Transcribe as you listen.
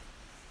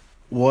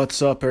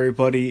What's up,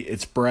 everybody?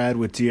 It's Brad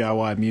with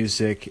DIY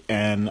Music,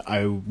 and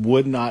I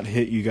would not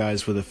hit you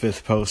guys with a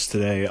fifth post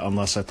today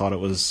unless I thought it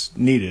was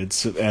needed.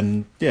 So,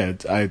 and yeah,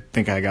 I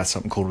think I got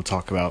something cool to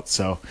talk about.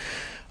 So,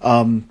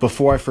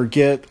 before I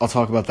forget, I'll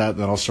talk about that, and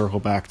then I'll circle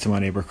back to my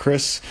neighbor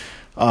Chris.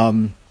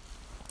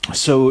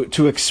 So,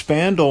 to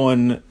expand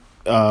on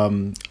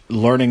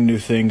learning new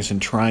things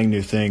and trying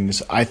new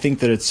things, I think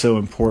that it's so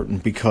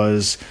important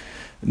because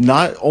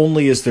not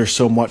only is there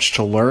so much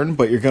to learn,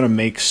 but you're going to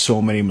make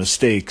so many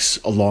mistakes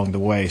along the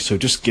way. So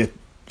just get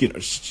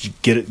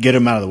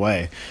them out of the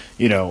way.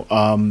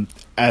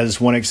 As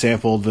one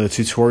example, the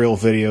tutorial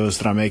videos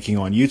that I'm making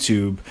on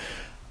YouTube,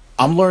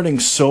 I'm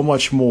learning so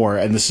much more,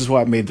 and this is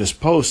why I made this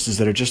post, is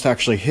that it just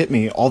actually hit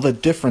me all the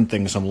different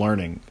things I'm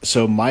learning.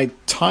 So my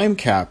time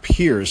cap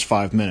here is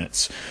 5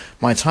 minutes.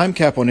 My time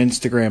cap on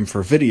Instagram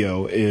for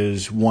video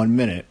is 1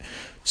 minute.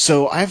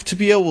 So I have to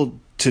be able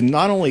to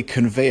not only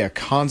convey a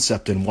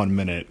concept in 1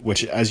 minute,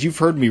 which, as you've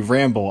heard me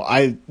ramble,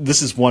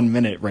 this is 1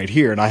 minute right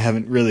here, and I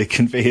haven't really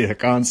conveyed a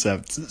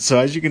concept. So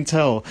as you can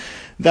tell,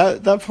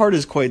 that part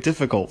is quite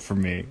difficult for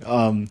me.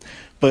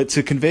 But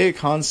to convey a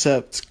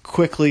concept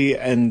quickly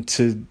and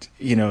to,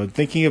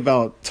 thinking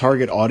about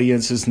target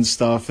audiences and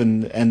stuff,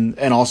 and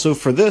also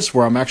for this,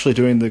 where I'm actually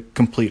doing the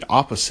complete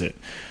opposite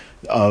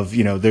of,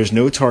 there's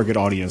no target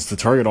audience. The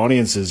target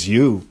audience is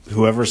you,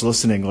 whoever's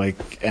listening,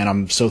 and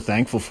I'm so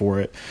thankful for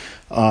it.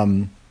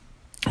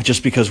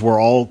 Just because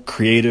we're all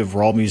creative,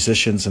 we're all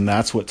musicians, and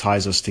that's what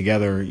ties us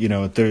together.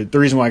 The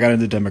reason why I got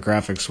into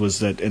demographics was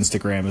that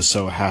Instagram is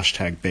so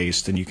hashtag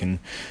based, and you can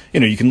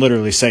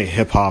literally say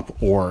hip hop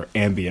or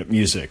ambient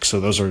music. So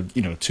those are,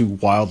 two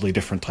wildly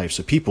different types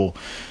of people.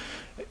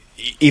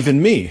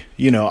 Even me,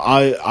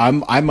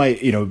 I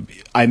might,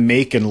 I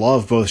make and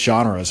love both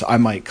genres. I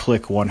might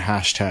click one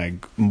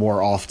hashtag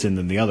more often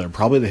than the other,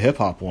 probably the hip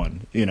hop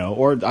one,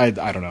 or I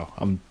don't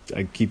know.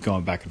 I keep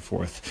going back and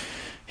forth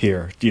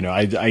here.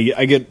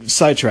 I get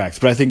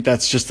sidetracked, but I think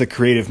that's just the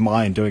creative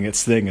mind doing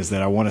its thing, is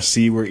that I want to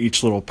see where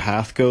each little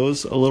path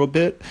goes a little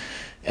bit.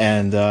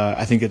 And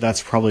I think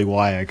that's probably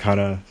why I kind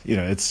of,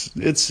 it's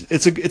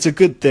a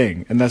good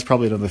thing, and that's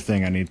probably another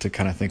thing I need to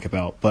kind of think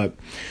about. But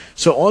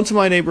so on to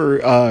my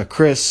neighbor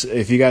Chris.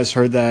 If you guys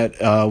heard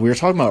that, we were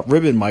talking about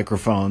ribbon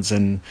microphones,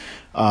 and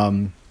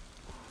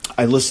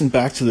I listened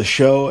back to the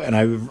show, and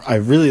I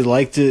really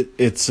liked it.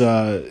 It's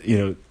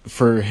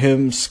for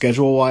him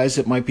schedule wise,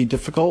 it might be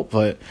difficult,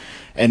 but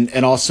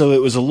and also it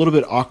was a little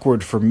bit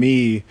awkward for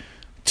me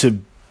to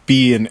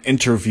be an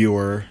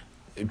interviewer,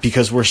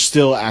 because we're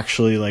still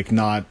actually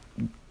not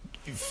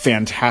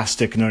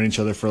fantastic, known each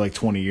other for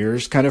 20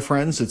 years kind of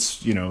friends.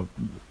 It's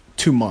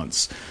 2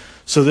 months.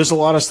 So there's a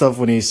lot of stuff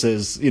when he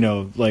says,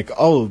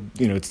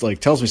 it's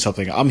tells me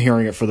something, I'm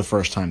hearing it for the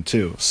first time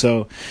too.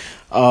 So,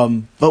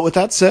 but with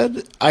that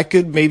said, I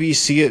could maybe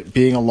see it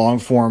being a long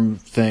form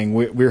thing.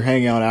 We were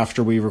hanging out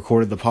after we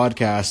recorded the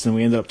podcast, and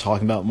we ended up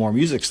talking about more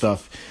music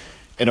stuff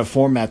in a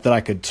format that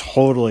I could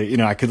totally,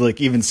 I could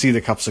even see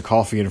the cups of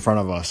coffee in front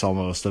of us,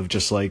 almost, of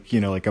just like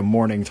a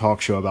morning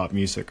talk show about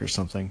music or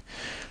something.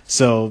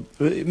 So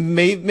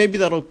maybe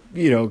that'll,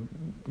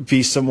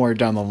 be somewhere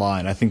down the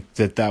line. I think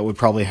that would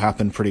probably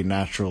happen pretty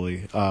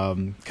naturally.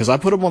 'Cause I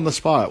put him on the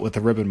spot with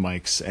the ribbon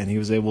mics, and he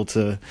was able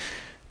to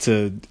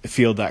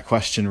field that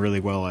question really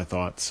well, I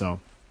thought. So,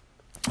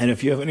 and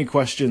if you have any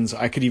questions,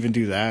 I could even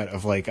do that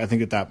of I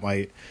think that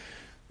might,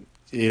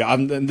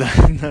 I'm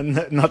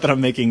not that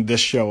I'm making this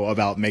show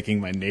about making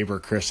my neighbor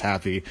Chris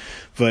happy,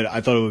 but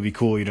I thought it would be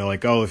cool,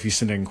 if you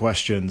send in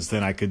questions,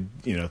 then I could,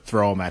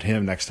 throw them at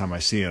him next time I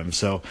see him.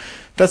 So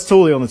that's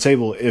totally on the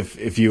table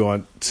if you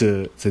want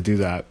to do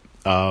that.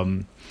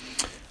 The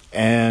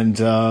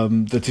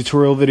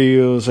tutorial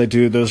videos I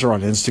do, those are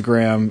on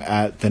Instagram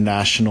at the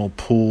National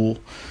Pool,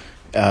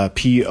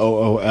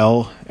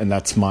 POOL, and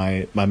that's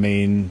my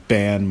main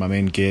band, my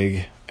main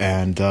gig.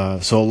 And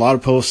so a lot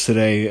of posts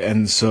today,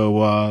 and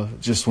so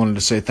just wanted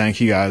to say thank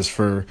you guys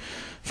for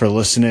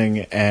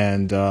listening,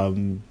 and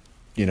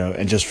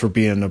and just for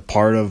being a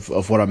part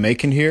of what I'm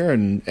making here,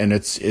 and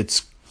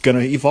it's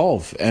gonna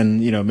evolve,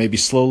 and maybe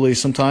slowly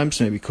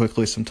sometimes, maybe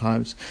quickly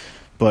sometimes,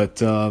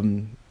 but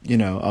I'm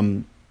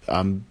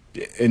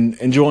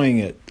enjoying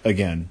it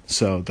again,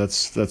 so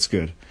that's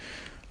good.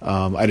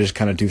 I just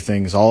kind of do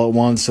things all at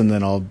once, and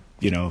then I'll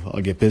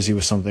get busy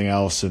with something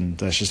else, and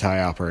that's just how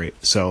I operate.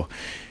 So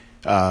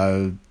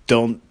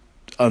don't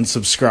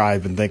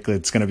unsubscribe and think that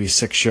it's going to be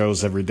 6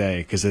 shows every day,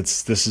 because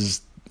this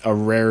is a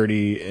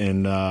rarity.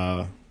 In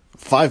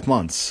 5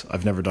 months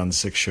I've never done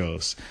 6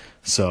 shows,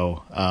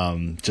 so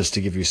just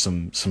to give you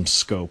some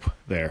scope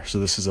there. So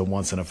this is a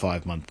once in a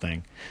 5 month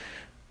thing,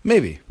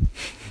 maybe.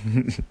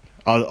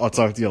 I'll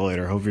talk to you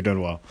later. Hope you're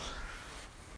doing well.